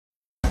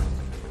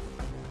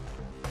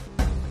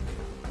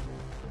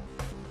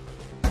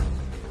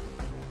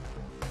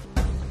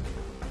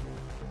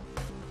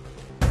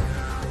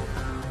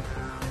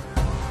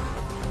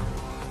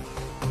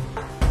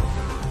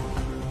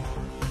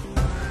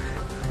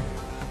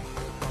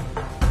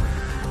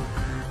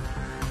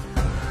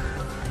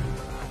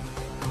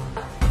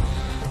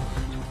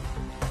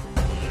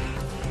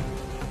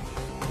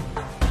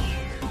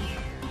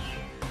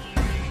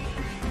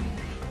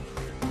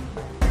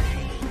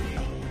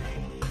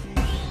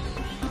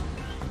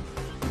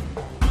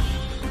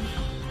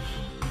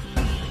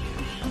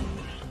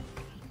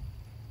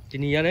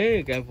Jenis yang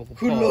ni kan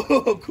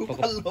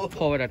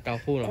Kau ada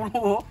tahu lah.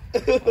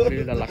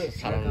 Ini dah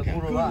laksana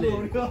salam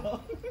dia.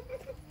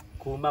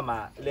 Ku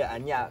mama le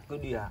anya ku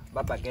dia.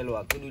 Bapak kelo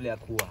aku dulu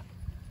aku.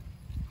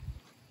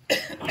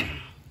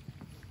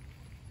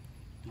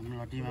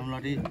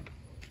 Melodi.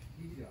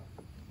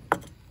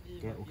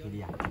 Ya oke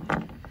dia.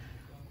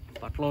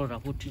 Patlo dah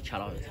putih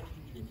calau itu.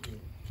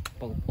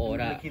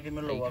 Ora. Kita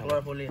melo keluar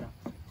boleh nak.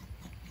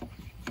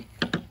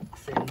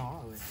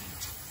 Seno.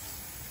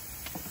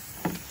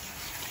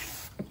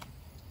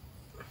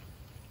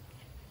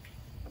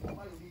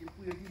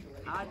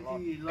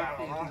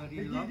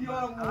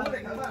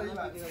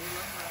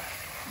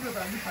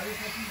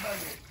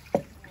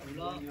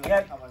 Ya,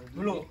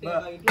 dulu.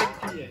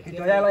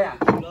 Kita ya lo ya.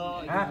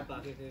 Hah?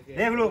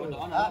 Eh dulu.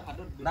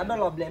 Nado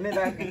lo blame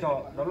dah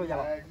kita dulu ya.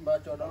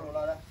 Baca dulu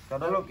lah. Kita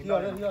dulu kita.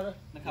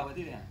 Nak khabar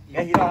dia. Ya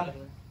hira.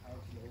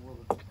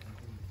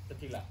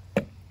 Tetila.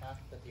 Hah,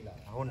 tetila.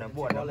 Aku nak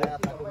buat nak.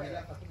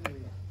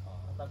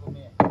 Takut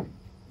me.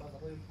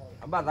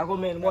 Abang takut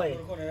main boy.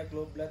 Kau nak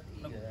keluar blood.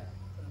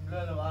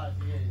 Blur lah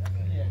sih.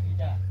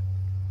 Kita.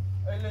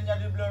 Lo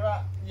jadi blur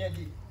lah. Ya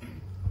di.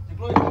 Di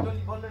keluar itu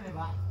di bola ni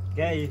bah.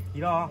 Okay,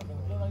 hira.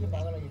 Keluar lagi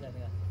bagal lagi dah.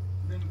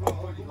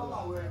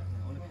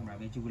 Kamera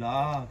main cuba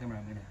lah,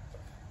 kamera main.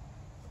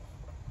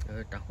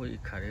 Tahu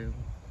ikan dia.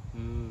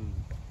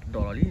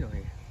 Dolar ni lah.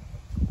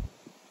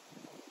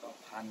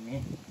 Pan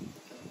ni.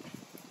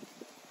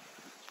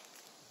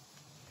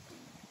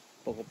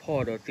 Pokokพ่อ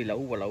dah tilau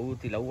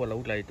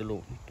lai tu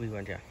lu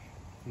tujuan dia.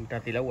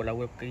 Minta tilau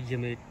ke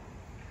jemit.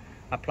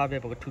 Apply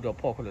be pokok tu dah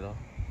พ่อ เขาเลย dah.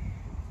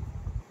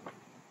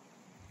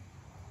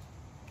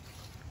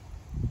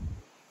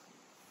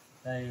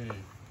 Đây.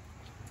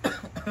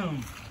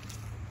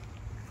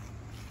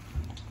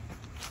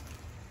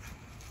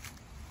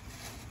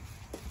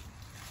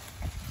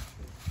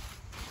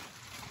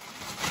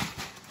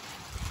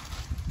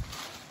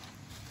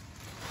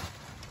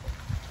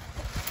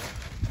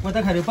 Kau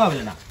tak ada apa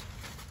boleh nak?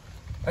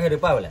 Tak ada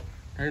apa boleh?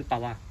 Tak ada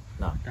apa?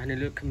 Nah. Tak ada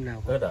lek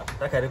kemana? Betul.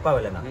 Tak ada apa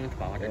boleh nak?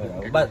 Tak ada.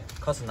 Ubat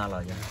kau senang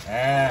lah je.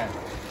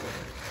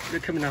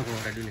 Lek kemana kau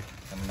ada dulu?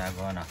 Kemana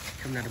kau nak?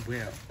 Kemana ada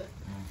buaya?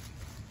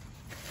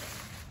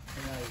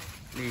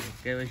 Ni,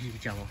 kau hidup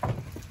jauh.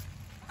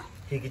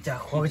 Hidup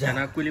jauh.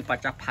 Jangan aku lihat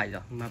pacak pai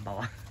dah, mana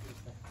bawa.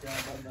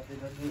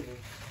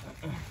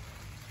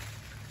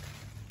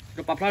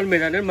 Kalau papan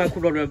merah ni, mana aku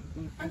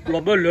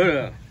lobel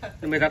le,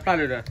 merah tak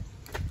le.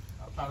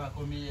 Tak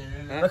aku mi.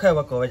 Tak kau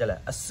bawa kau jalan.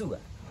 Asu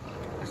ah.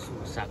 Asu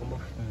sak mo.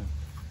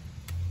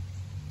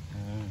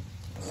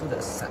 Asu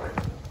dah sak.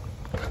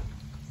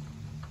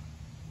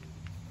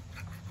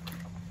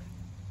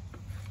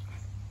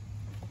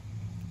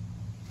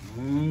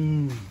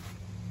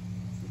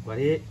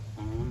 Balik.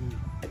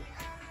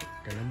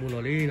 Dah nemu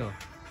loli no.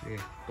 Ni,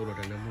 turun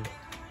dah nemu.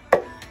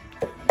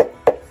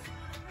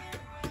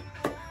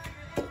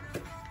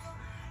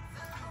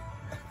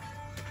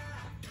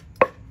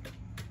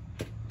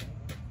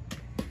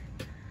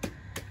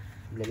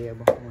 Beli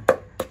apa?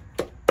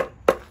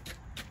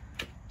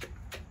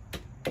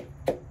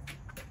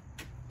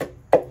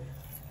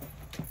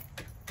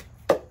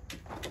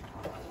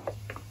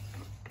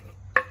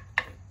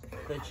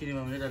 Kecil ni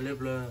macam dah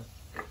level.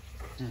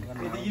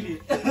 Ini gili.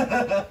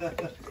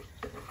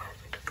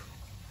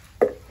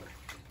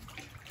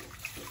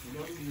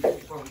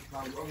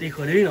 Ti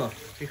khởi đi no.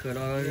 Ti khởi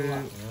nó.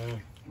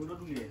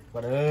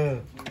 Pada.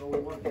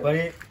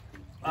 Balik.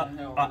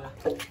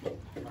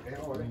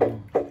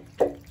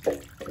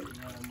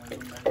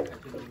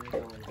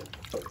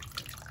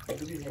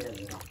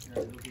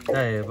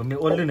 Đây, mình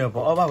ôn lên nữa,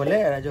 bỏ bao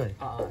lẽ ra rồi.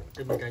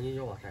 Từ mình cái như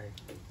nhau vậy.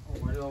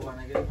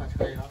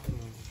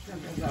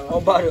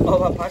 Oba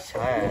phát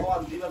xài.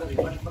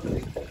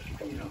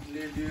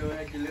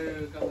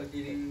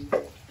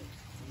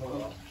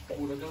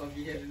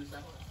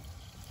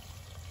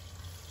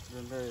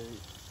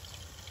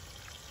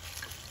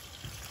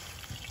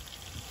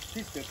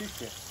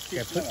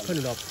 Kẹp phân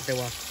lọc theo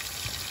qua.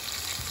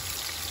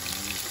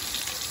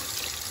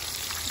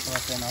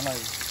 Saya nak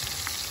lagi.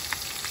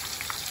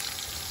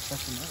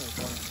 Kasih mana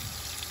tu?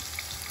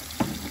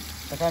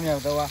 Tak kami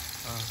ada wa.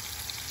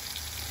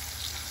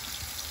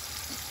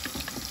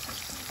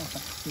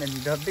 Nanti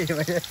dah deh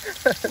macam.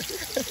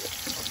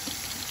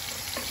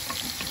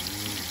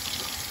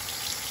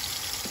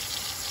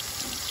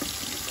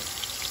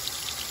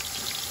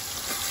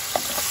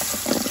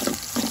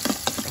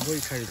 Aku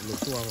ikan lu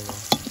tua apa?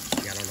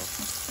 Ya lo.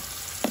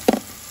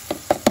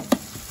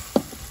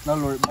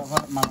 Lalu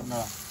mana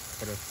dah?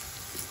 Terus.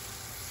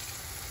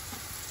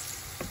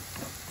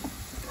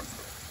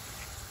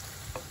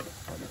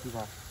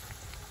 Susah.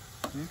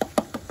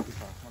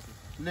 Susah.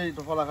 Ni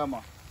tu kalau kamu.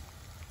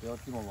 Ya,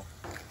 cuma apa?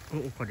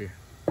 Apa dia?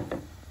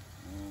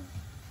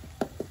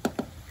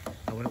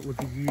 Awak nak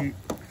uji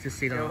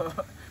sesila.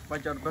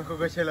 Macam tu kau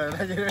kecil lah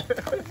je.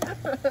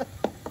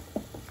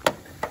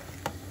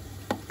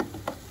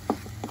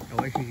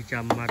 Awak sih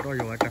jam mata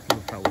awak tak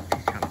tahu uji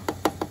cara.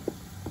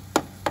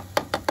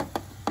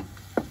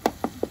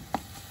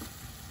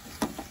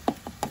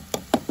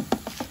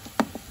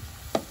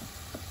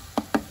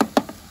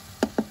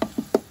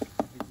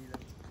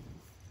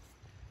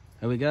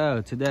 we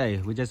go. Today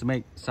we just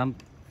make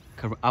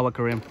our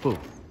Korean food.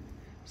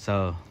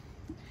 So,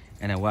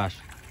 and I watch.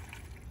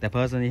 The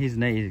person, his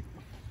name is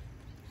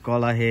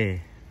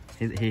kawlahhay.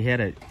 He had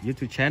a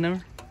YouTube channel.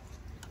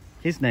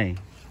 His name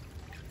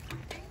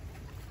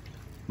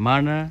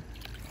Marna,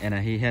 and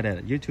he had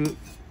a YouTube,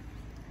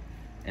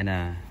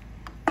 and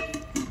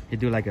he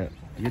do like a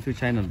YouTube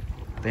channel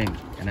thing,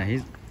 and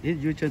his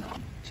YouTube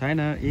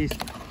channel is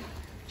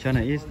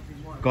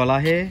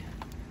kawlahhay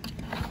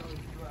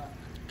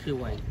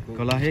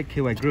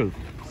KY group.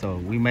 So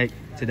we make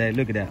today.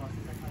 Look at that.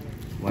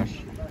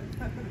 Watch.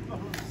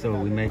 So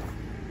we make.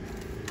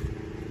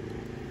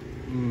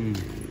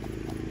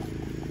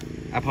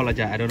 I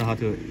apologize. I don't know how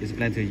to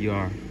explain to you.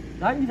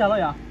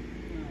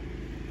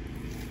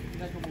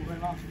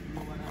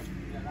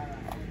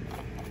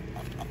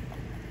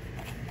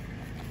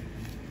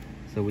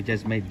 So we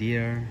just made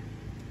deer,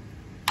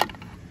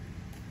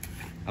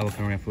 our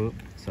Korean food.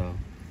 So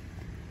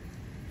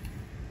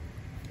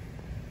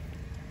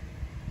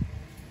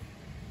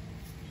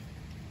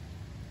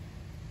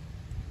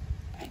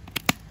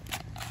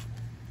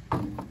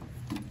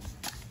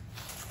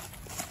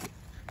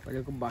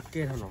Ada ke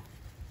bakit sana.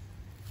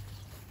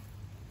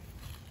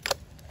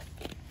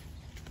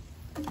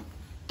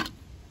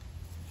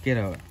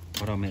 kira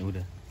orang main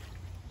udah.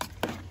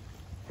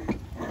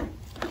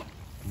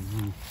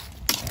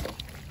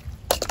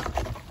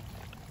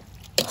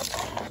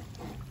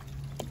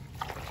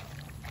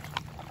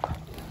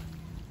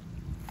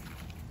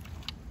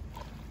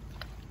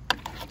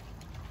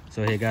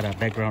 So he got a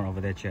background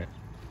over there, chat.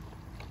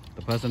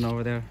 The person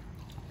over there,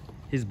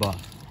 his boss.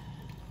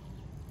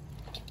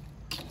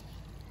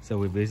 So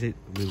we visit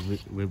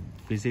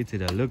to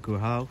the local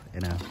house,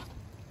 and I'm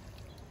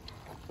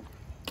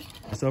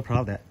so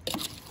proud of that.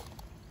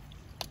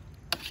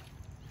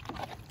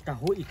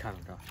 Tahu ikan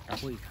dah,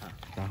 tahu ikan.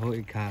 Tahu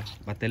ikan,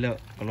 batelo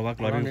kalau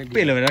keluar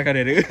pelo dah kan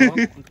dia.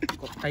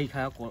 Kau tahu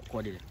ikan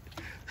kau dia.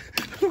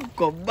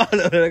 Kau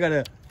bala dah kan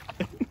dia.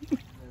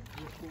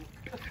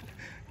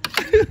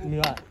 Ni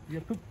lah,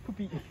 dia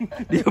pupi.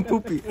 Dia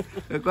pupi.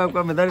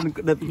 Kau minta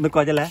nak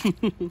aja lah.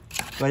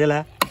 Kau aja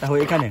lah.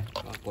 Tahu ikan ni.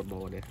 Kot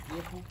bawah dia.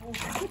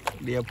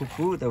 Dia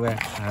pupu tu kan.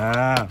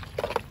 Ha.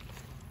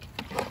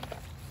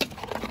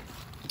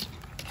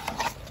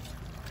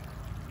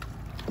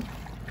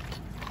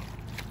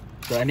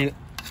 So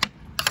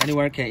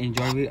anyone can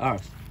enjoy with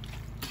us.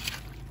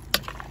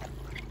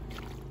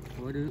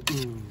 Waduh.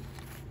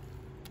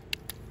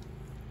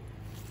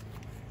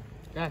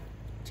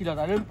 Chỉ là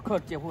đã khởi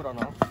chế phụ đó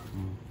nó.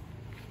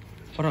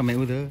 Orang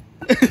main udah.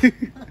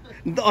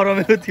 Entah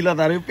orang main tidak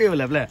tahu pil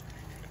lah belah.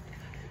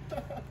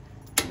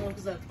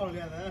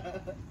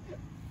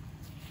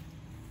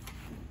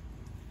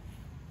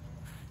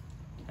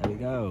 There we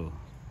go.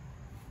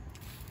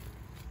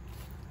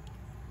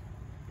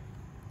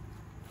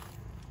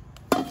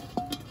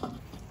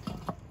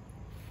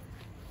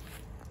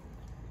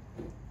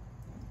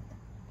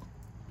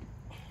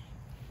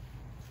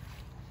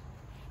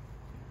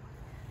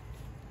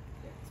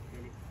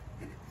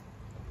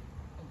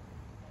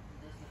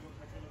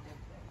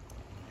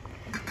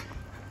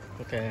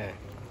 Okay.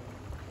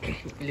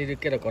 Ini dia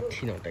kira kau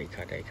tina dah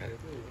ikan.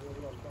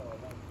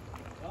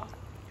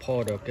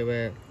 Paul dah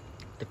kira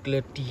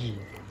terkeleti,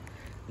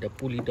 dah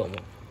puli dom.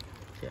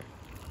 Siap.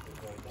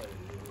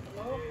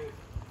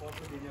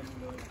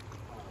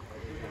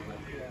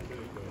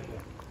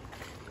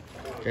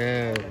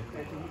 Okay.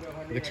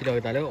 Kecil dah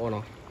kita le,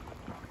 ono.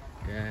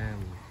 Okay.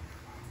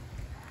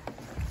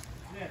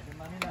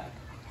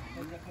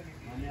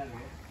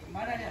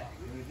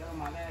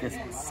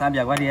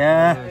 Sampai apa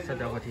dia?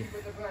 Sampai apa dia?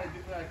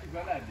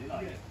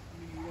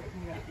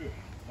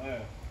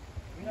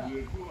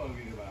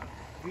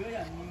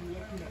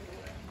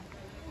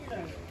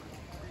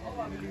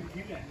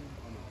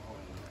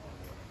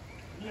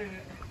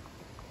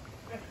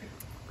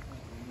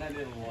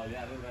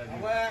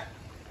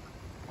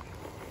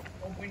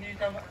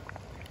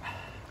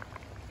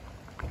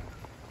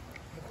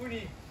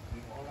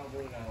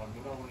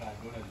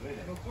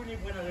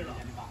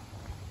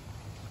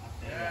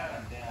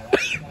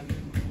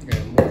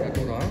 Mua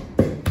satu đó.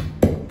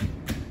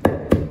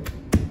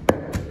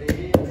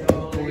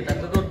 Kita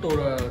tu tu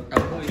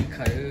tak boleh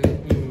khai.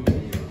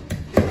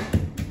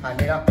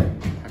 Hari dah.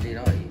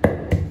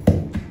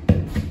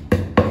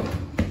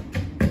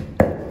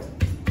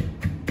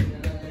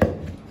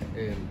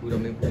 Budak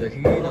main budak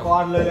sini.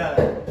 Con lên là,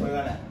 mời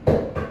bạn ạ.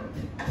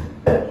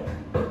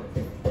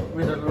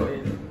 Bây giờ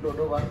rồi đồ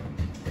đâu bạn?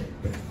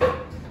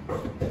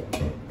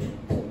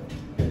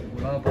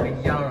 Nó phải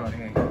dao rồi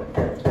này.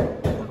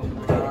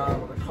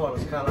 Thôi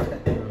là khá lắm đấy.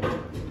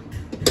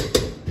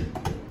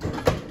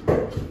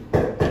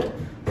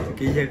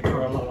 Cái gì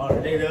thôi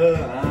là đây đó.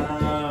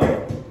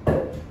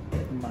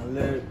 Mà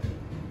lên.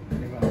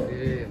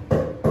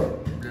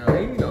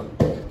 Đấy rồi.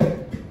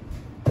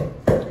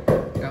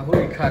 Cái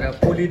hồi khá là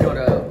poli đó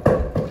là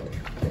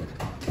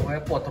phải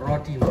bọt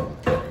roti mà.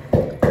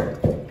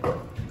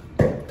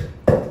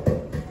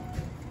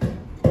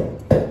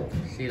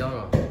 Xí đó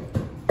rồi.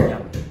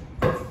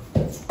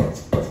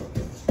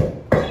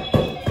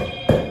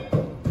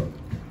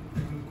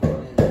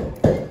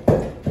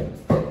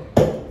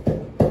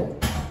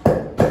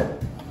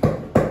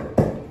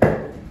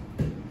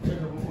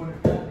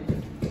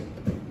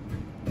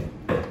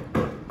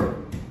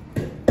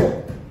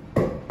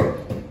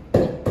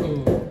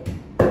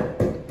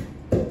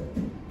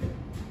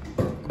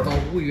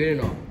 月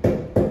呢？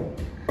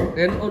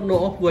人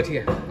我过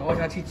去，我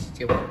想去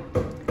接吧。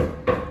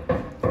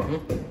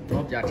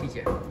我家去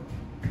接。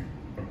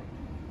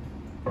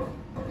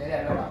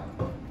来了吧。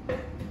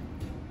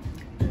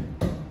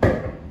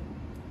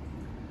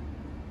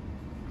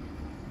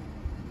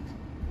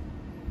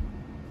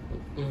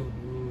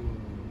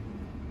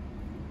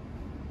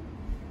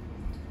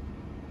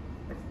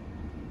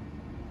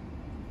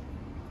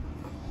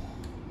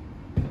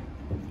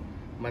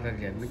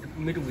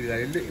没读这个，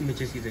没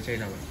接触这些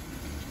了。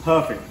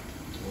 Perfect.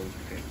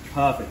 Okay.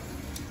 Perfect.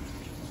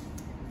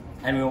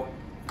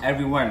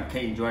 Everyone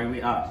can enjoy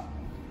with us.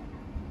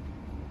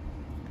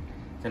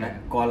 So like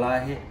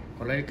kawlahhay.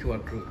 Kawlahhay QR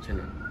group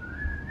channel.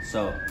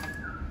 So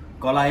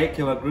kawlahhay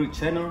QR group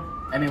channel.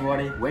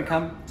 Anybody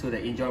welcome to the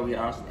enjoy with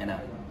us and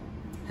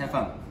have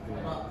fun.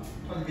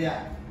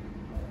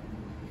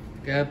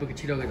 Cái bữa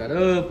chiều cái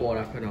đó bỏ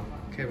ra phải không?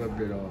 Cái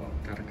bữa đó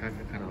ta đã khai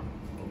cái nào.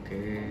 Ok.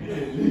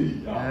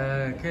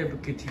 Cái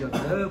bữa chiều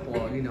cái đó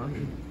bỏ đi nói.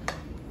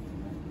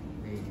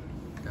 Này,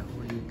 ta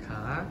hồi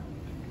khá.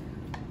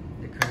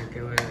 Để khai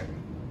cái vậy.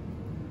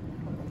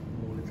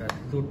 Một ta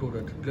lột đồ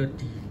là lột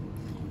đi.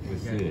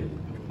 Sì,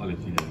 quale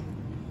fine?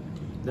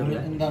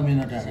 Dammi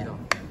una terra.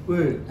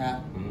 Ui,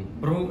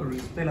 bro,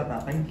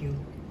 respect thank you.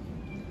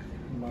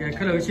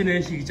 Cái lời xin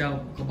này chỉ chào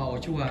các bảo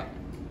chú à,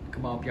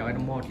 các bảo biểu nó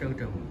mò trâu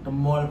trâu.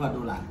 Tomol pa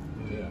dula.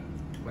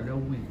 Và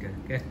đâu quỷ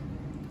cái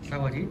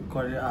sao vậy chứ?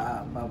 Còn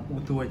bà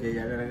utu aja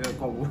ya ada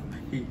kau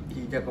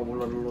hija kau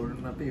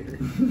lon nanti.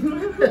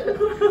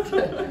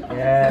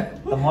 Ya,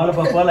 temu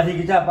apa lah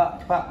hiji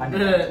Pak.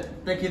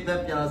 Tak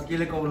kita jalan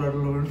skill kau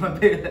lon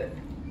nanti.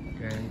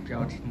 Cái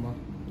cháu thì mò.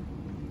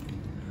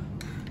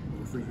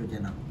 Suy suy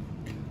nào.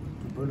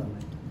 Bữa nào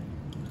này.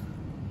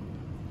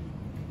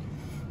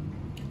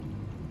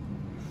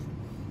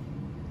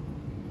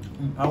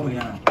 Tahu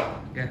ya.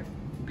 Cái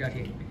cái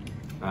thì.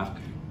 Ah,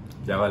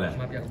 già qual è?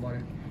 Ma piace buone.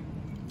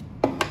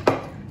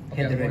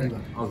 Head ready ba.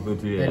 Ho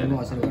tutti Head mo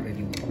asal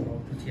ready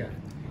mo. Tutti à.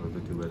 Ho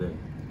tutti bene.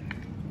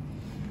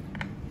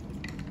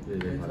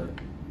 Fare.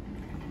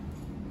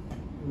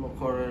 Lo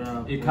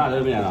corre. Il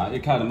cade mia,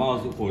 il cade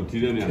mouse o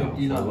tiro mia.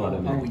 Đi là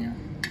tahu ya.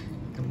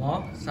 Cái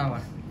mó sao à?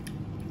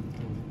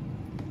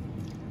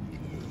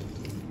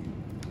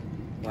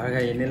 Wah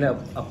kayak ini lah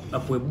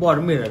apa buat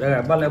ni lah,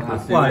 dah balik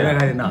apa buat ni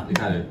kayak nak. Il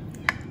cade.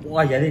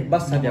 Wah jadi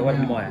bas saja buat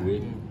semua.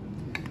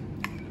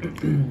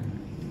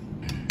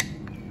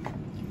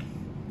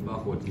 Ma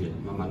ho tiro,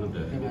 ma non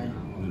deve.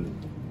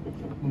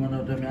 Mana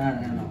dah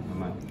mana ana.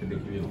 Ma che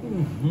devi io.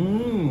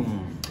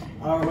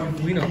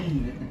 Argentina.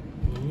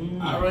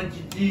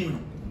 Argentina.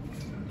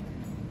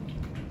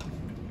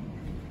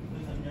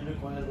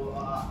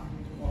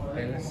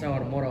 Cái sao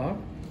ở mó đó.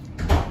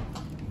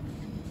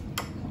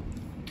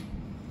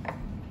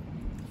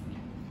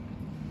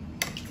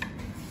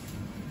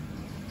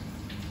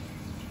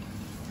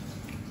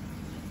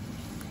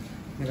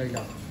 Cái đây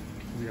đâu?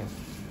 Đi đâu?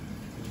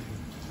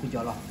 Ku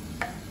jalan.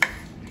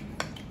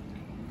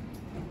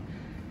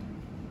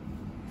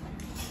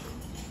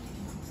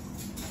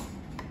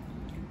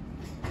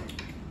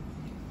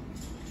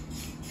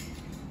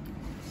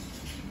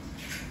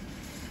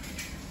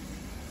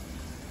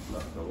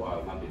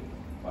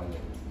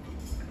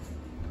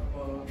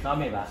 Đó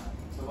mày bà.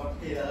 Sebab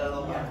tidak ada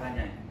lomba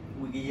hanya.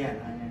 Ujian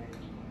hanya.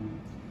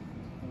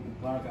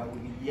 Warga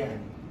ujian.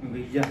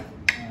 Bây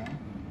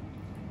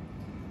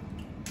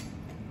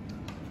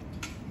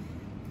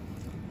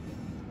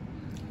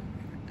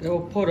Cái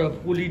phô là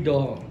puli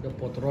đỏ, đỏ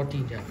bọt roti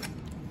nha.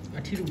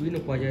 À thì lúc nó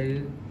qua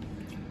vậy.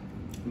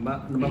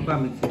 Nó qua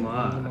mình xem mà,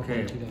 ok.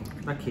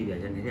 Bắt khi vậy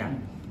chân thế à?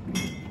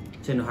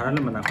 Trên nó hara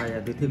nó mà phải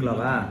từ thức là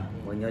ba,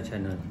 có nhớ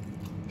chân nữa.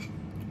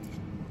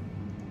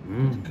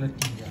 Cái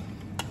gì vậy?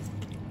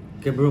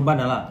 Cái bro ban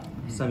đó là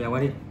sao vậy qua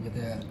đi?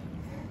 Gitu ya.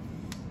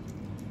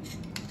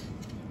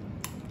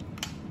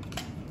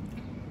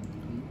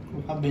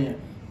 Habis,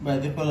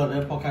 berarti kalau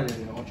ada pokai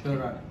jadi, aku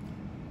cerah.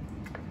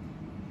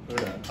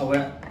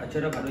 Awak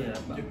acara baru ya?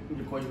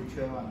 Kau juga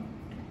cerah.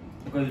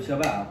 Kau juga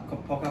bah,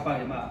 kau apa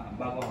ya mah,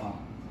 bawa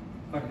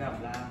kau dengar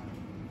lah,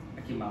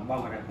 aki mah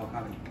bawa ada kau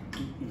kau.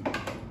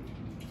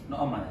 Nó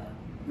ôm mà,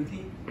 như thế.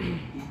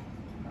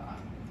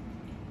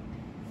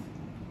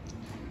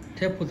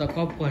 Thế phụ ta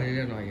có qua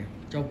đây rồi,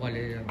 cho qua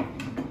đây rồi.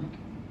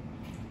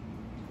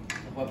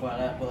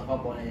 Kau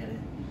boleh jadi.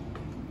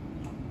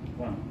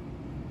 Vâng.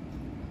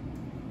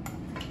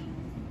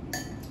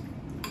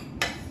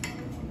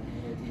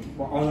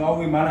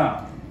 Ông mà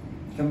nào?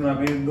 Camera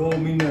bên đô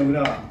minh rồi bây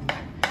giờ.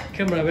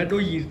 Camera bên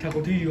đôi gì thằng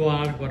có thi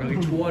hoa còn là cái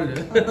chúa nữa.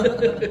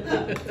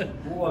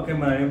 Ủa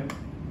camera em.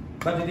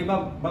 Bắt đi bắt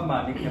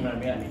mà đi camera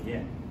bên này kia.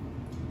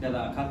 Đây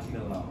là khác chỉ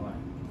được rồi.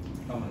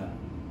 Không là.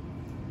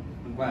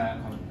 Hôm qua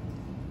không.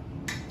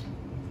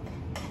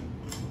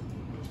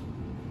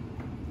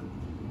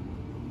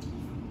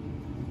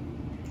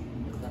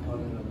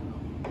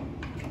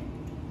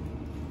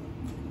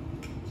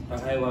 Ta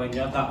hay vào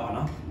nhớ tạo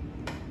nó.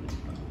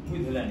 Muy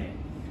thế này.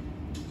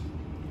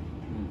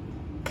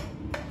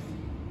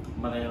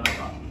 Mà đây là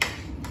có.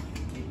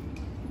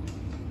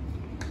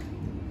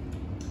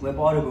 왜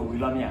뻐르고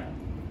위라미야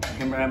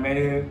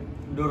카메라맨을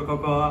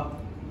노르코코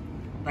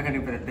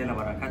딱하니 빼 때려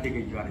봐라 카티게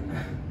이거리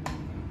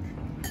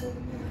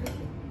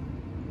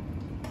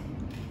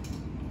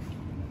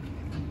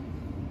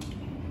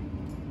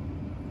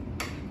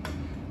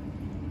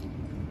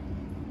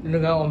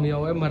내가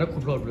오미야에 말을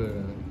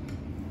굽러들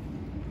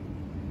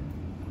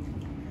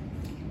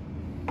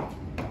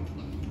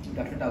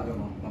Dah tahu ke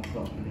mau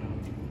laptop.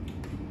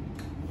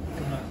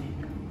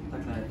 tak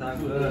saya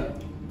tahu ke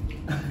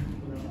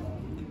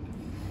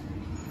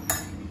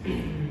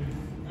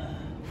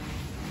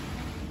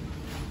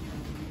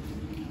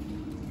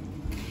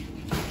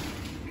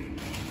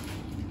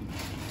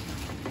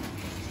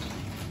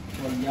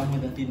Kalau yang mau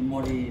datin mau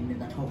di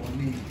minta tahu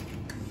ni.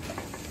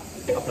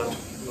 apa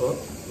oh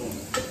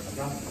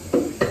Apa?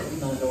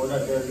 Nah, dah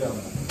dia.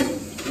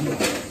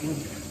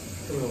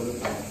 Tu lo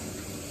lepas.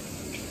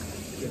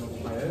 Dia nak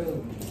bayar.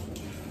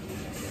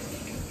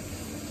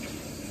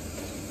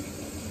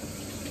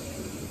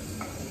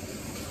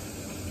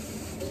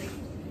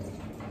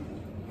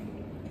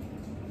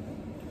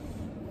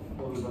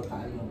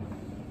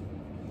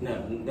 nè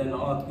để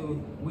nó cứ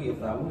quỳ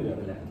vào quỳ rồi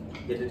lại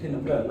giờ thì nó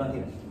bờ nó thì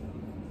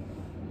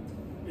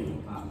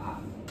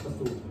có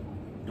su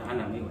nó ăn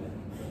làm mấy rồi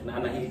nó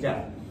ăn là hết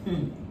chả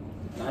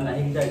nó ăn là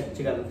hết chả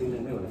chỉ cần tin được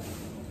mấy rồi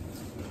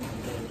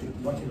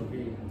Buat sih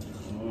lebih.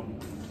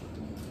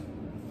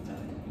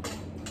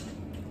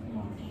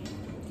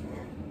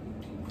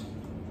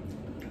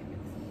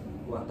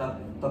 wah ta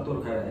tur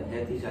kayak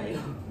hết thì chạy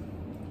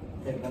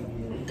Saya kan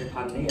dia. cái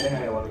พันนี้ได้ไง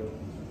วะ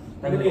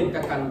แต่ก็เรียน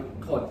กับการ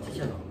ถอดใ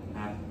ช่ไหม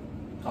à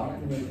Kau nak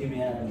ni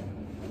kimia ni.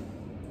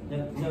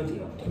 nhớ thì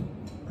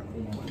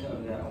Artinya nhớ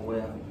là quê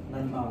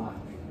nan mau ah.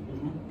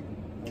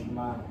 Nan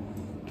mau.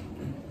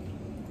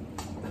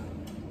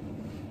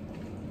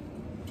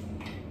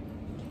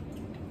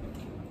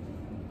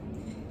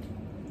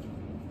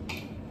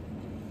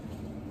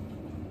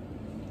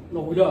 โ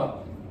น้ตยอด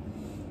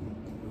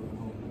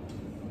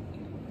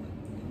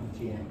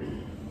Macam.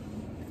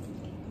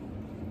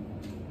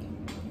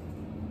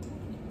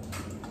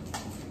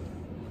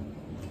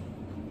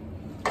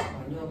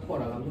 อันนี้พอ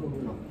แล้วครับทุกค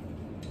นเนาะ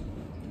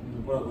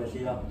Buat apa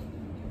sih lah?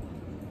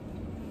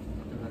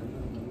 จากนั้น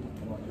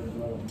Buat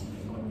dulu.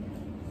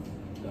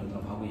 gần là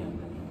phá hủy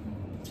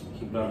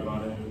kịp lần vào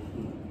đây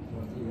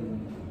Buat ini.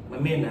 mới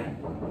miên này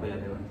bây giờ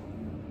đây rồi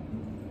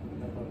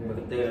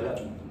cái tê đó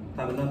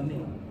ta bên lâm đi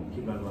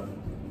kịp lần vào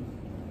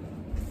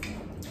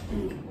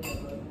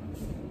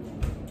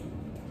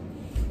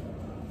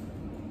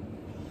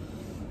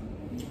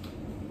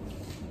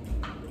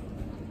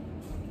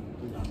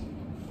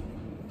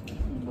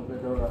Tapi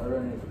kalau ada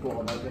ni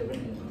ketua ada ke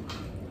ni.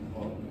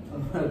 Oh,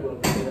 buat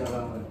dia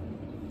orang.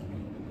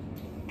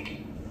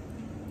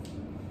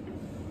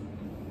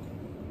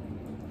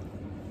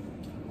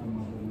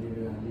 Amma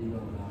boleh ahli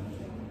orang.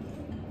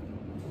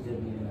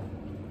 Jadi lah.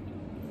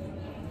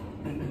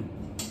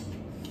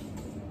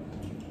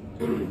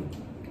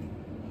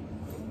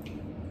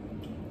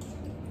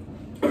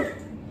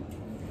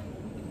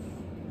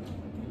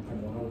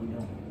 Ada orang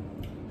punya.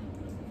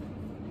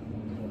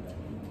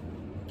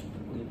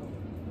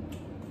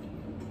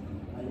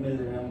 Email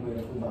yang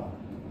boleh aku bawa.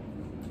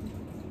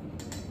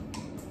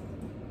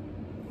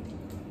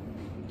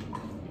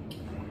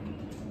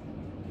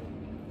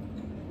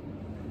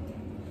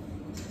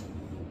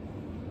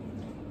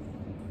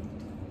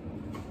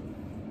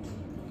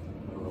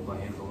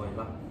 có vậy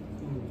lắm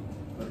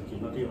chỉ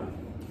nó tiêu à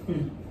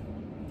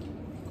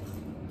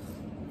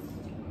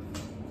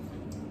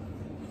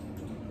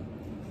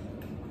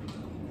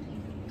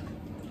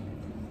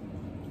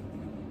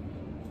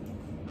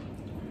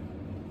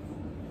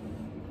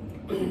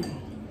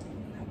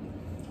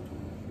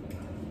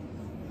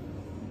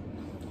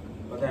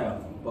có thể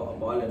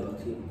bỏ lên nó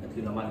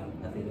thì nó mạnh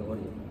thì nó có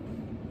gì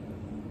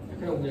แ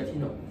ค่เราเบียร์ที่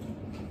เนาะ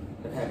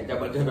có thể để cho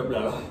bạn chơi đập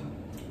lửa rồi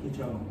Đi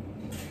cho.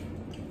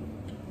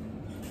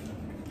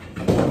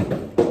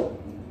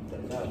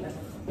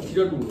 ที่เ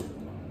ราดู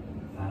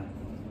à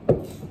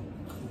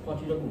พอ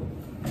ที่เราดู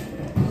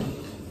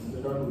Dia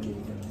dah dulu je.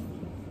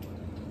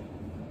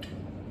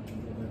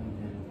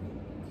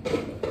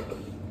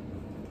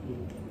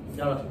 ย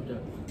าละทิ้งจ้ะ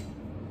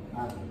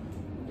Ah,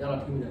 ยาละ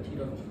ทิ้งเนี่ยที่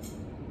เรา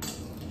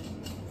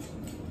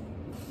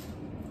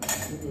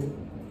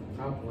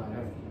ข้าวหัวแล้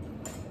ว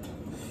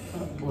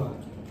buat.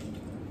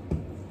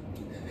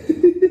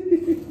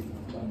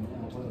 Banyak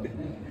apa?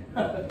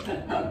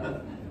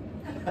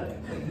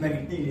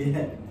 Negatif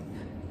dia.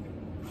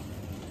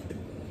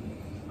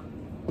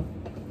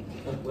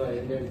 Apa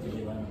yang dia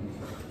pilih mana?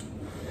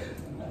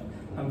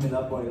 Ambil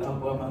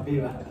apa mampir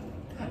lah.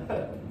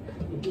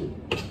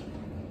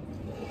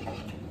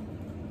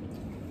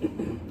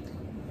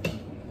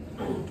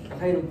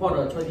 ให้หลวงพ่อเร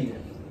าช่วยดีเนี่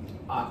ย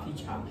ที่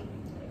ชา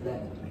Dah.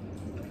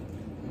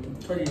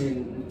 ช่วยดี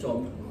จอ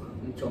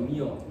มมี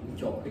อ่ะ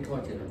จอมให้ทอด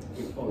เสร็จแล้วเ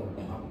ก็บพ่อ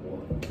หัว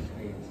ใ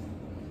ช่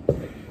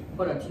พ่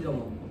อเราที่เรา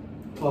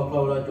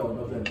Kau lah jauh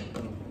dah kan.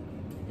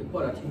 เก็บพ่อ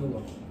เราที่เรา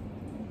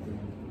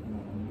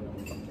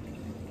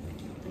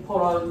พ่อ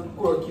เร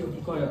าที่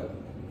ก็เ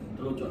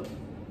รา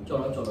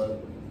จอด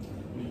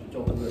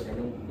Chọc được cái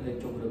đông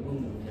chọc được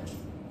bung nhỉ.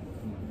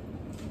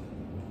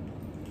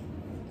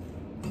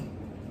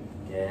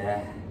 Kìa.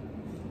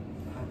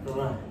 Đúng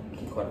rồi.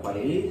 Còn quản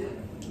lý.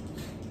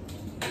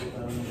 Cái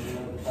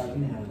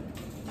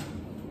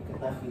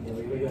ta khỉ để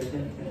bây giờ chứ.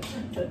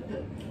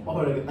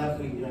 Ôi là cái ta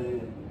khỉ rồi.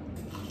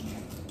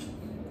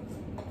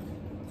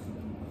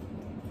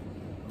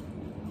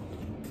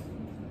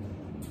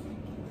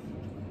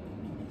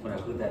 Mà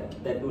cứ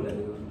tết đủ là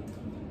được.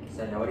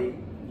 Sao nhau đi.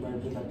 Mà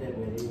chúng ta tết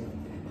về đi.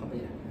 Không bây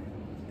giờ.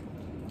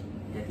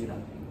 Dạ chứ đâu.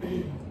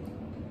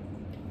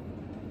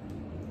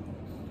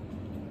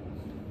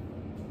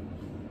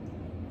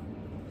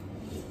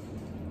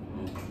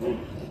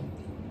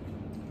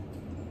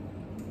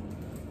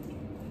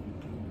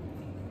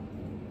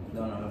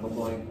 Đó là bông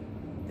bôi.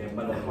 Kèm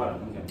bắt đầu qua là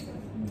không kèm.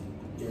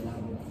 Để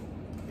làm một.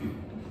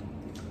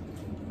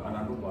 Có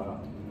ăn bút quả.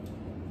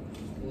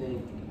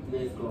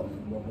 Lên cột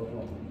một cái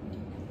một.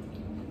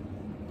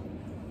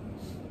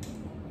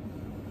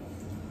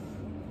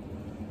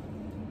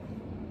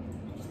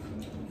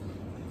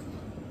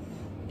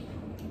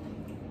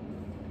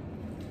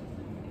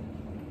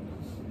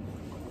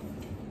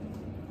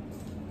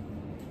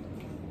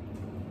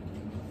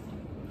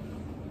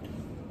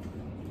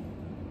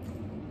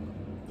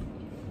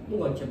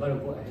 Không còn chỉ bao được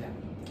vậy hả?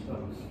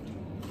 Vâng.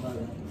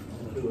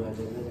 Từ là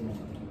đến đây này.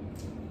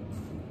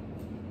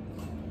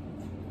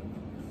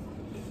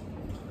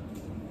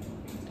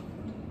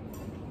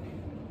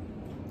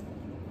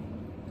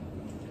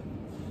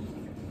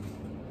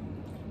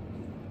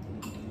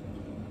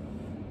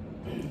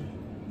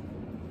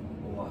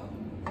 Wow.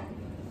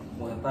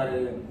 Một ta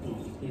đây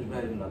in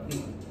ra là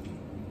tin.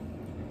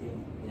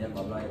 Ya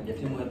còn lại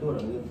jadi mua tu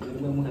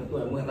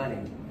rồi, mua ta này,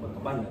 mà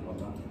các bạn này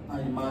còn đó.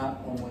 Ai mà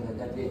ông muốn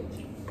là gì?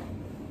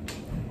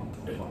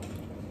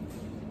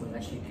 Mình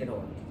đã ship cái rồi.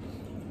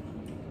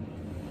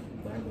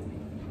 Bán được.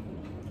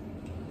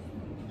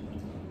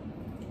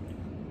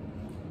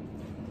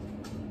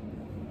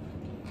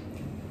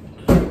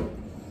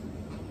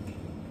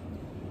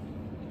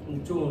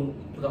 Chung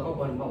chúng ta có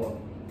quan bao không?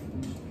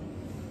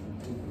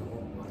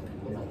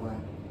 Để làm qua.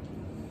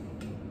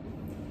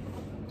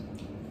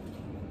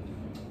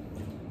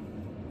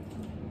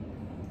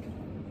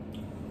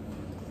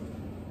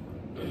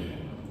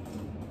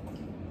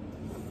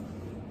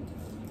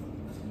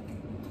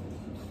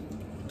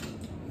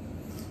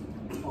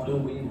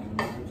 Order quý này,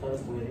 sao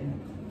quý đấy?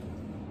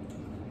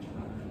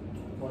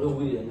 Order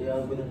quý để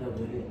bây giờ sao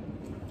quý đấy?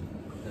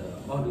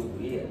 Order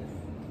quý à?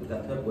 Chúng ta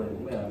thớt quý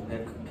cũng là cái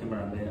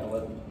camera này,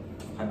 ở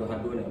hạt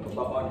đuôi này,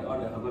 có bao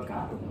order không có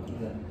cá được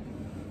mà.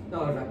 Đó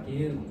là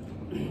cái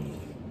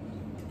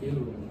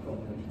không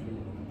là cái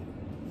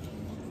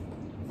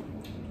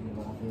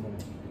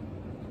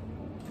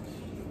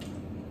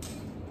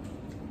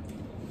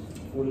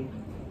Full.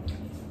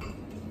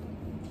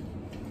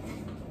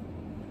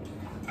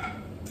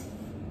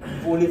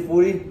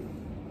 Fully.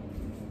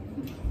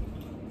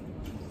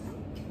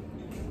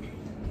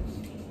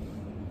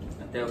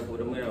 Teo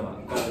udah mulai lah.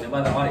 Kalau ni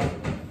mana hari?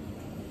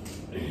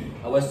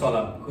 Awak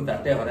solat, aku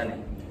tak teo hari ni.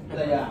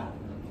 Đây à?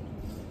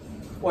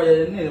 Ôi giờ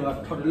đến này mà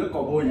thôi được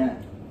cỏ bôi nha.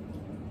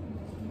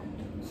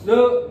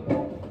 Được.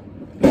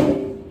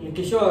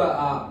 Cái số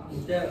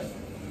cái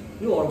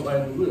nó ở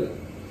ngoài đúng rồi.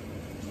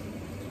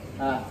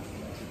 À,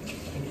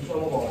 Cái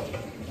số nó bỏ.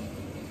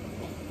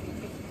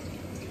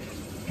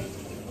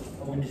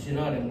 Ông đi xin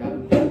nó đừng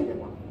làm cái gì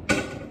mà.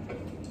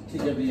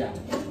 xin chào đi à?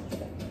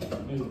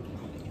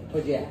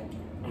 Thôi chị à?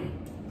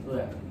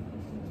 Rồi.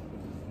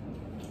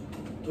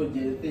 Thôi chị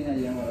tên là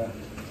gì mà là?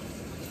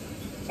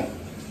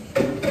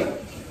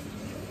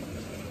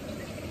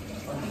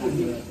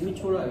 Mít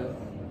chua lại rồi.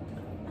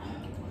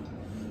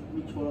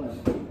 Mít chua lại.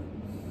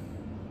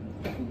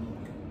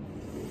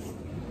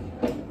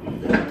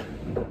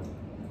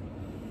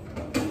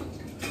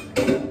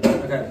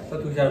 Okay,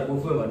 satu cara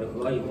buffet mana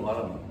kau ayu kau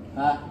alam.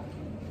 Hả?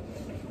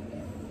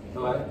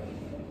 Rồi,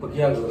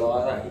 pergi aku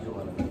lawa tak hidup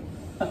mana.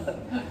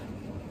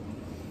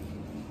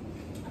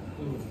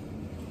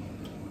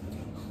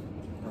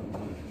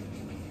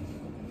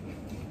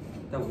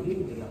 Tahu ni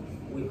dia lah,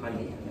 ui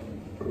kali.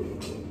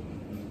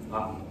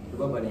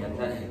 Cuba banyak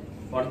saya,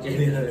 porce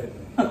dia.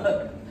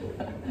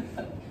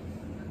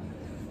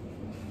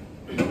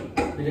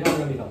 Bây giờ ăn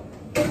cái gì nào?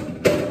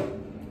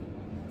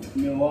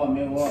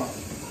 Miêu à.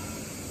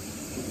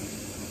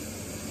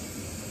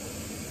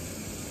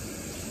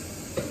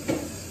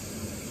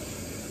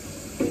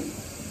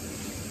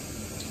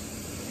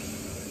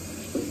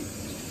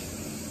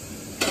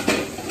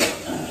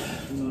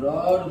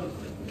 Đó.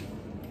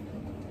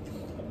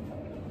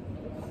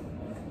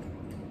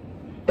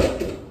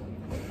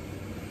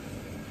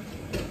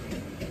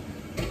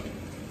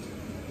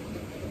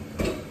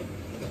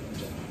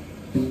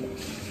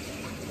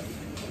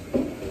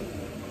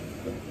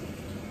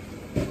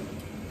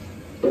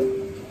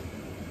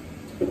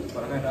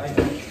 Còn cái đó anh.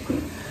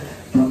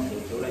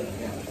 Chỗ này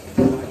nha.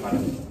 Phải bắn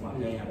quá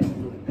nhanh nha.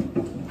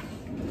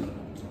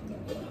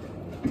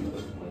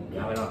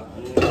 Dạ vậy đó.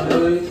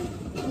 Ơi.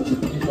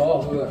 Cái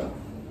chó vừa.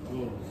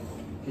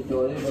 Cái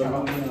chó đấy vừa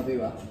không như nào vậy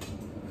bà?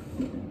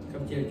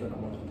 Cắm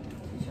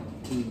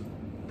Cái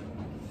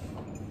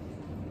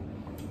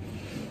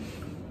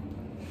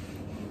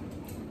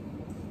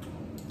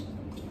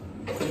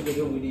cái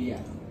đi à?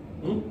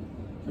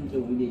 Anh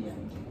chịu đi à?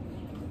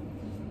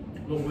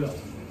 Lông vừa.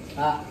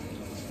 À,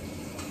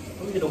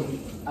 Không biết đồng gì.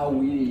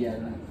 đi à?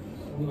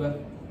 Lông vừa.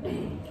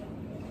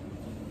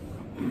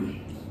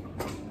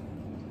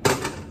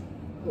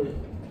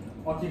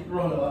 Ọtí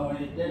pro là bao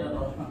nhiêu đấy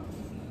đó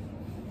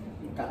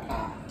cả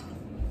cả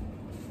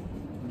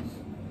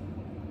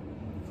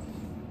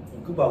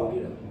Cứ bầu đi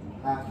rồi.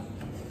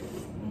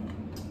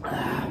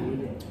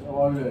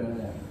 rồi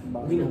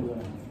bằng cái đường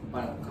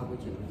Bạn không có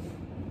chịu.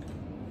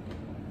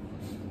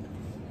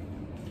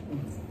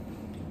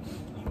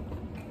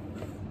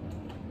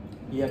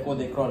 Iya cô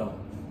de pro rồi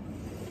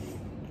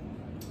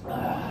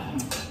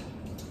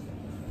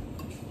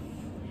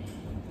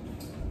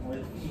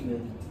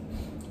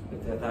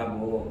Kita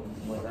tahu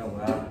mau tahu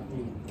lah.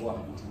 Wah,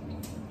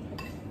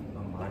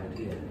 mana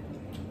dia?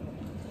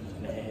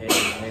 Leher.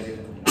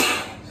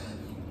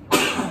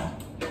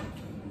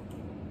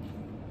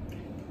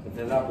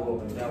 Kita tahu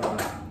kita tahu.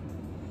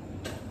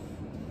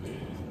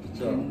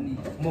 So,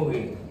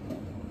 mungkin.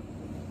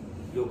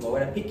 Dù có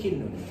cái picking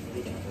rồi này,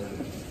 đi chẳng hơn.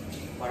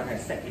 Qua nó phải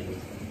sạch đi.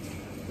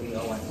 Tôi nhớ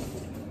ngoài.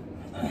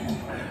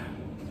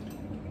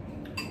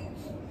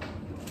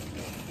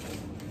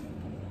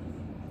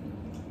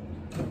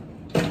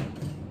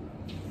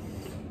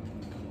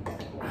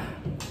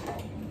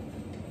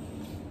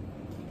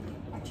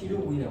 Chỉ đủ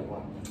quy nào quá.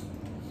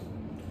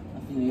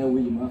 Anh nghe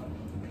quy mà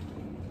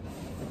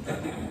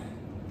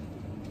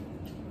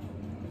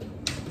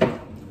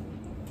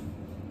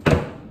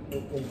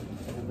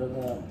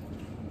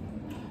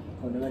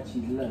còn nó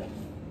chín lời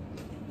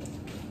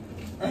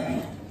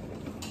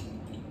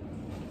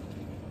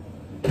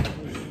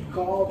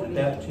có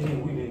Đẹp chỉ đủ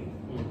quy đi.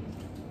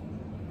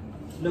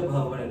 Lớp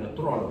hờ này là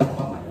tốt rồi,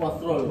 không phải. quá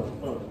rồi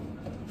rồi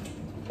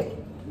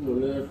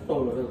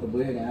tôi là cái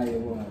bữa này ai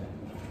vậy mà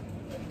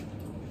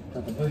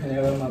cái bữa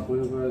này mà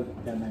bữa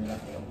cái này là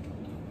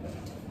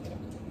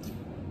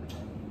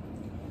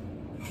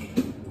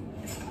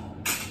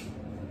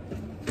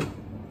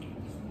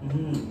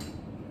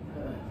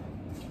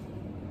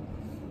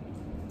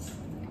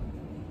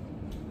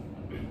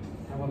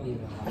Sao có gì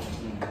mà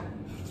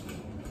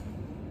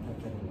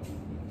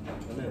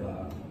Cái này là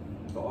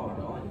đỏ ở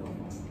đó gì không?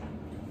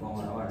 Ngon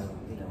ở đó là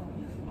cái nào?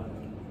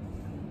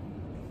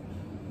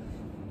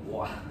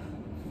 Wow,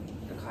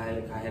 khai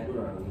hết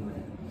rồi nhưng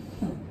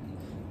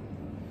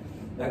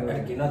mà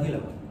cái kia nó thế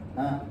nào?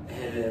 à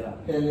Hết rồi.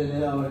 cái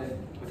rồi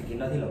Cái kia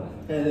nó thế nào?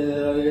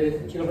 rồi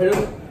chỉ có phải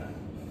đúng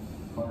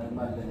còn em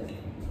bạn này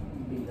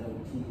bị đầu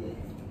chi vậy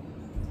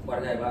Qua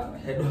đây bạn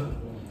hết rồi.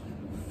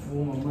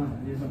 phu mà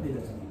đi mà đi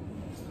được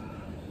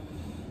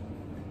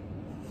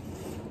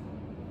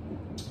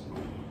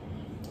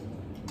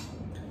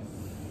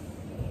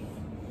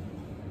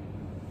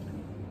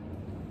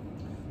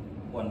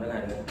Quần cái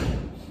này nữa.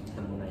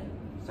 Thằng này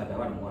sạch cái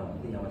bạn quần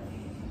thì nhau vậy.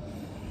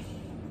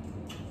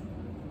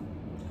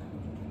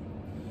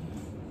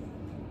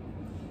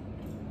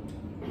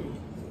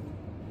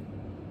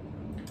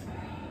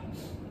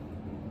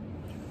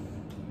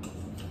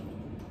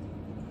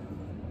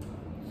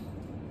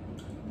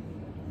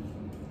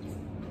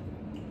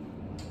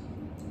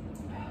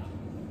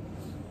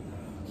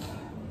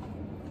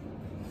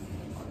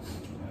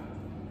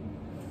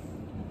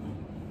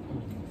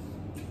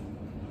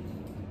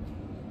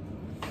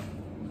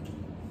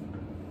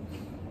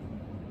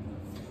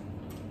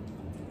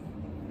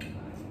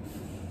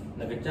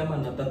 Là cái chăm mà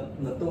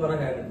nó tua ra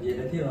cái gì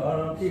đấy thì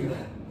nó thì là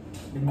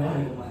mình mới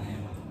đi mà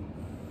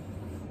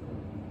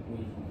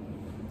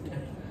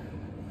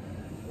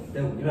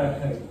đâu cũng là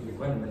cái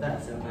quan người ta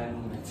xem ai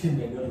mà xin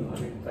về nữa nó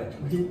phải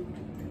chú ý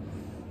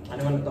anh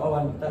em ăn to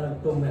ăn ta làm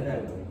tôm này rồi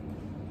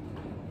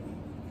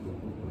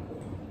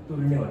tôi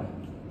nhiều à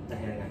tại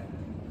hay là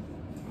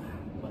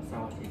mà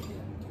sao thì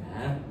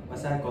hả mà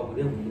sai còn một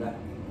điều gì vậy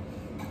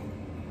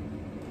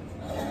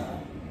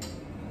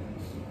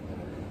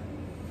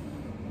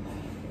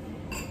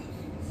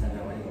sai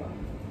ra vậy rồi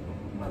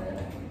mà này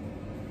này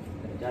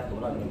cha tổ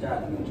là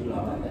cha chưa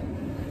làm đấy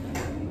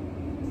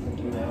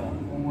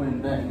ông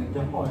nguyên đây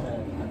cho hỏi này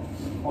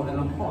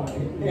nó hỏi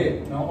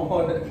để nó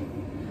hỏi đấy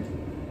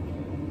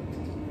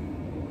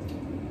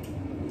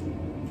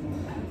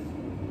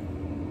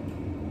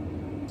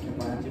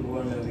mà chỉ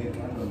buồn là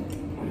việc ăn rồi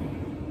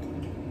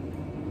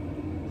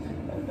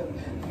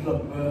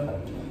lột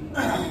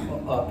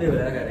ở tiêu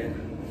đấy cái đấy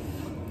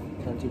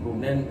thật chỉ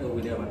buồn nên ở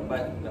video mà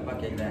nó bắt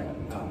cái này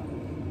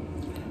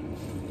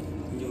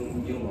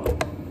dương rồi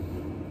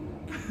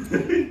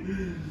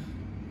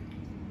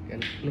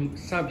nó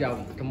sao giàu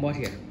trong bao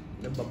tiền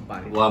nó bập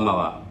bại Wah mah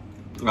pak.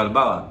 Nggak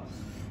lebah pak.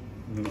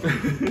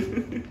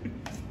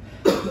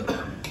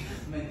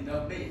 mình đâu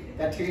bị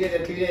ta thứ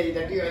đây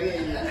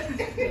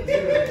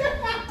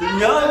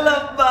Nhớ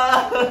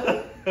lebah.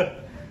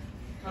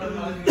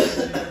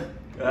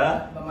 Hah?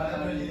 Apa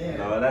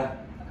dah?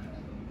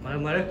 mà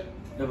đấy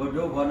Dah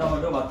berdua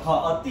thọ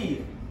ở tỉ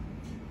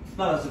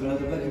nó là sự là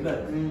juga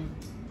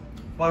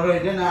và rồi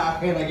thế nào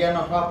cái này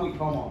nó khá bụi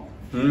không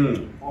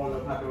哦，了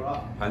怕多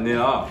了。盘的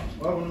啊。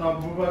我们那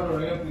不怕多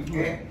那个不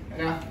给，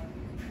啊，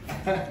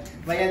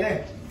没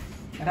得，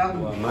他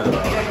不，过来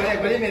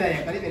没得，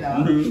过来没得。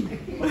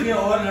我给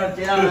我那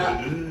接了，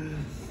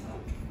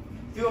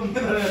就我们这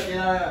个接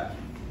了，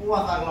我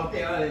三个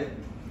接了嘞。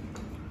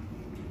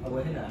我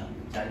问你哪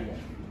家里啊？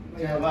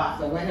没有吧？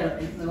怎么样？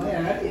怎么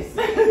样？对。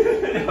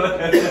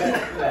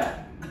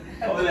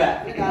ဟုတ်တ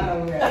ယ် 干了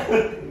没？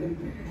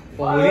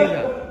 ပေါ်ဝီလေးက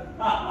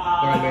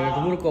ဘာလဲ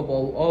သူတို့က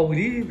ပေါ်အော်ဝီ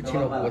လေးချ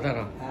င်းတော့ပေါ်တာ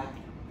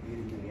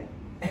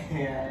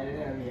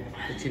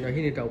ချင်းတော့ဟ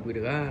င်းနေတောက်ပြီးတ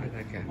ကား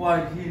ချာ ว่า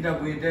ที่จะไ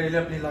ปได้เ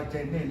ริ่มในเราเจ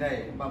นนี่ได้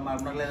ประมาณ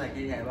นักเล่นอะไร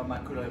กี่ใหญ่ประมาณ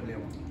คือเราเร็ว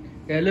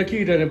ကဲလက်ခိ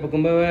တဲ့ပက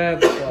မပဲ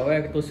ပေါ်ဝဲ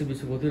တော့စစ်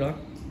စစ်ပေါ်သူတော့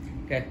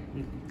ကဲ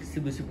စ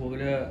စ်စစ်ပေါ်က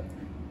လည်း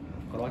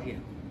ကောတီ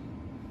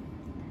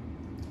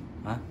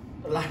hả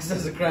ไลฟ์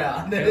สแครป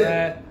แต่ เนี่ย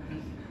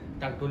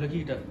ตักตัวလက်ခိ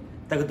တဲ့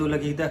ta cái tôi là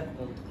gì ta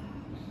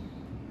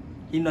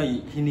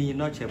ini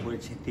nó chỉ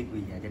buat cetik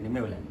ya jadi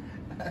mewah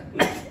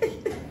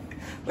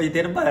bây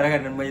giờ apa lah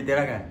kan bây giờ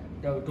kan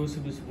တော့ตัวစ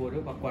စ်စစ်ပေါ်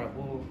တော့ကွာ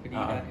ပေါ်ကဒီ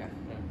တာက อ่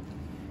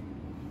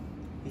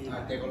ะ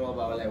เตะก็รอ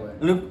บ่าวแล้วเว้ย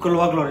lu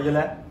keluar keluar je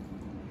lah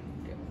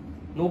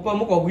နိုးပ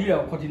မကောဘူးရ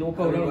ခေါ်တီနိုး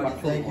ကောတော့ဘာလို့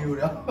thank you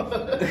เนาะ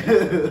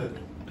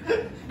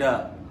dah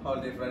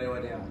holiday friday วั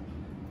นนี้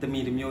demi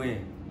demi ye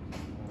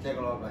เตะ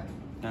ก็รอไป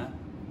hả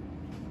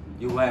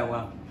you well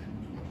well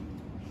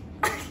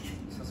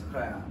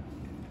subscribe อ่ะ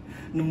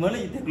นึกเหมือนเล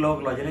ยเตะkeluar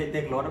keluar je lah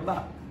tek keluar apa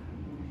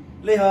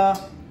le ha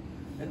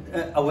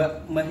awak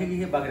masih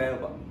bagai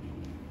apa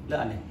le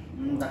aneh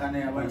แต่คันเ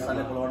นี่ยวันสันเล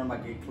ยก็รอนะมา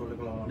กี่ครูเลย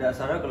ก็รอ dah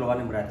sarah keluar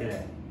ni berarti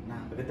lah นะ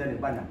kita ni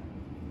mana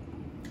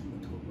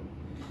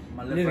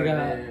มันเลย လေး ไป က เ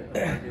ลย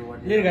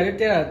လေးကတဲ့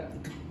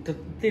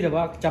တိတယ်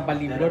ဘာချပါ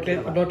လီတော့တဲ့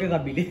က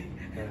ဘီလေး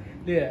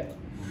လေး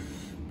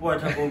ปวด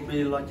ถ้าผมไป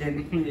รอเจน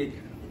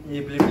นี่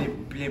เป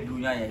ลี่ยนบลู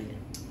ง่ายใหญ่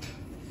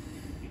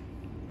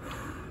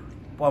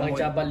ปวด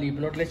ချပါလီ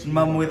တော့လက် ม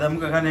ามวยท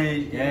ำกับคันเนี่ย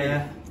ya ya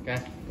ကဲ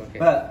โอเค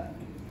ba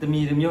demi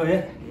demi ye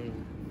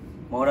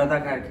mau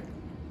datang kan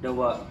dah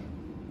wa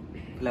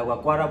lewat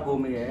kuara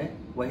bumi ye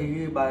wahi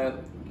ba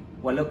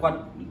wala kuat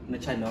na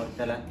channel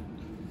jalan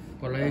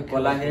ကိုလေး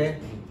kawlahhay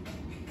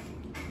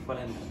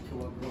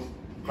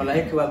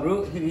kawlahhay kau bro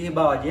ini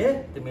bawa je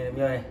demi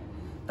demi ye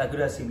tak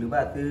kira siblu ba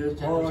tu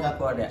oh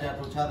kau ada จะ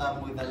ทุชาตา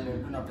มวยแต่เลย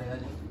คุณเอาไปให้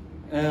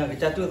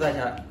jatuh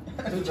saja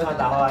tu cuma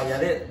tahu aja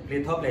deh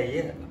laptop lagi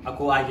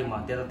aku aja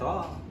mah dia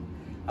tahu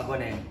aku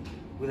nih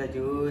kita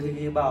cuci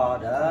ini bawa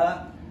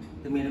dah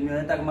demi demi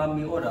tak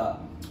mami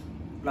udah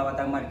lawat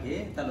tang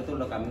marki tak lutu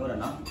lo kami udah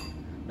nah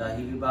dah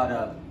hibi bawa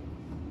dah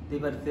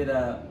tiba-tiba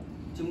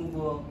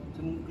cuma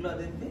keluar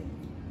deh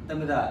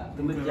tapi dah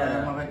tapi จะ jangan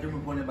มาไปจุ่ม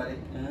พวกนี้ไปดิ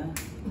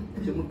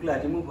cuma keluar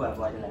cuma buat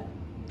aja lah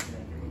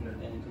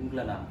cuma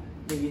keluar nah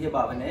ini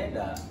bawa nih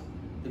dah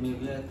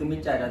demi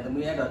cari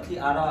demi ada ti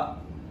ada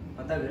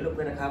mata gelo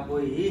pernah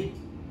kabui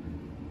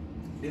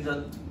di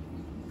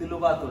tu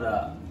lupa tu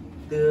dah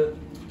tu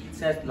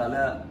set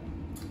lala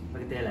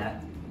begitu lah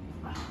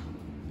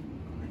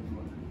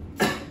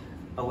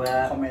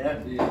awak คอมเมนต์ได้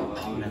ดี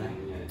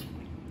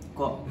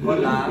kok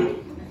lah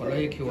ကို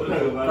လေးคิว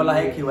kalau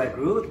hai kiwai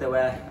group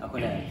tapi aku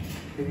nih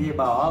jadi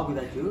bawa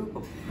kita cu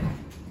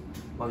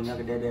bawanya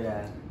gede deh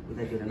lah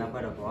kita cu dan apa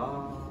dah kok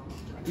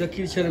လက်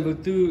ခိချင်ဘူး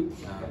သူ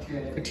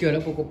ကတိရလ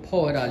ည်းပို့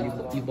ဖော်ရတာ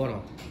လီဘော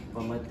နော်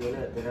pemain tu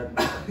lah terus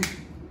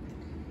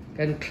က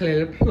န်က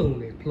လေးဖလုံး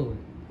နေဖလုံး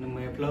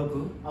nama pelau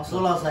ku เอาโซ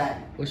ลาร์ใส่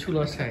ဟိုရှူ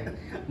လို့ဆိုင်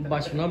ဘာ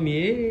ရှူလို့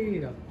မြေ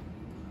တော့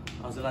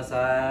Masalah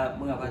saya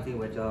mengapa sih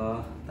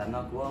baca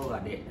tanah gua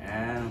adik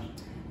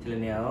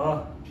celenia oh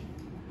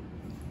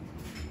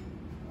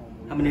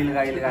hamil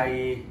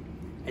lagi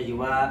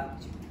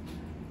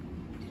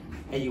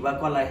ayuwa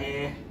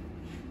kawlahhay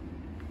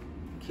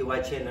kiwa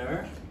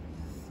channel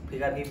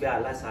pika piba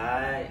lah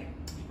sai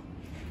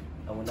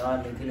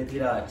kemudian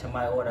nanti dah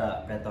cemai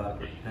orang preto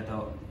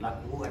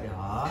laku ada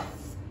ha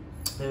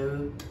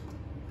tu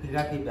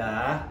pika piba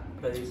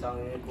dari sang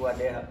gua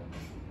ada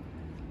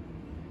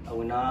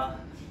awalnya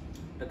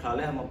kalau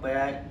leh mau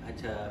pergi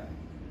aja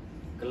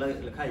kalau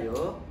lekah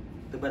yo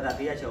tu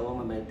berarti aja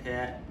orang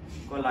membayar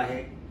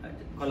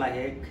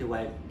kawlahhay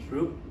kiwai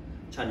group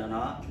channel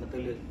na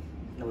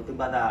betul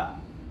bada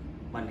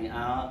mani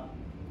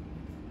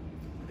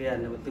dia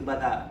betul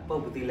bada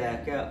betul lah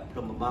ke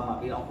belum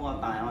bama tapi orang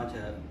tanya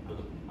aja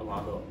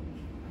orang tu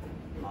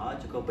lah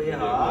cukup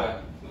ya ha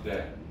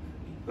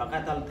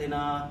lekah tal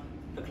tina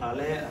kalau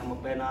leh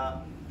mau pergi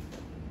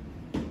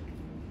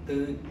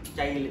tu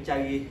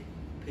cai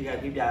khi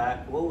gặp cái giá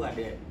của gà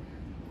để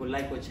của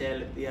like của share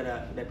là tia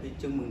là để phía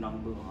chân mừng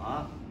nòng bữa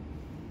hả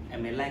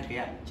em mới like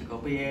kìa chỉ có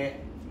bia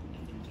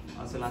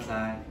ở sân la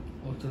sai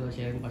ဟိုတော့ချ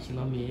င်ဘာရှူ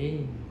လို့မြေ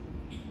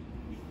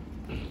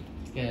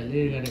ကဲ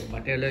လေးကလည်းဘာ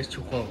တဲလဲချူ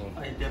ခေါ်ကော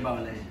ai chơi bao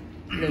này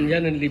နင်ရ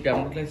နလီပြမ်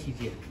လို့ရှိ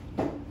သေး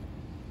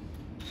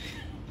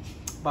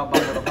บ้า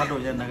เราพัดโด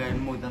ยนะกัน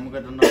มวยทำกั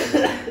นตลอด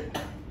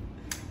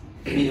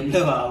đi giống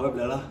như vào web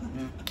đó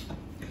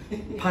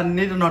พัน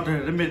นี้ตลอดเล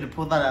ยไม่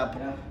พูดแต่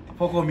พ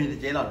วกคนมี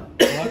เจ๊หรอ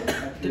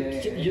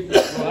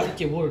ဘာ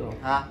ကျေဖို့နော်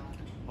ฮะ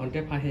on တ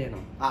က်ဖားဟဲ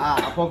နော်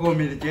พวกคน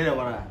มีเจ๊หรอ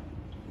วะ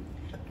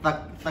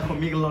ta có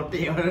mi cái lót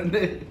tiệt ở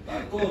đây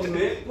Cô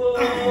mệt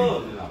quá.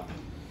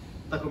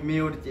 ta có mi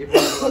ở chế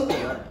phải lót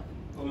tiệt ở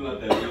Không là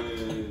để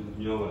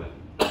nhiều rồi.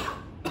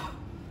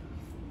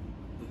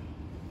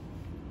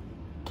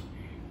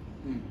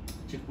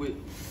 chỉ quỷ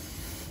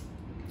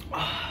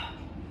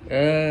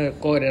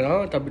coi này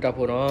nó tao bị đập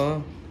của nó.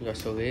 Giờ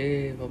số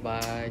ghế bye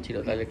bye, chỉ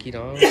đợi lại là khi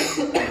nó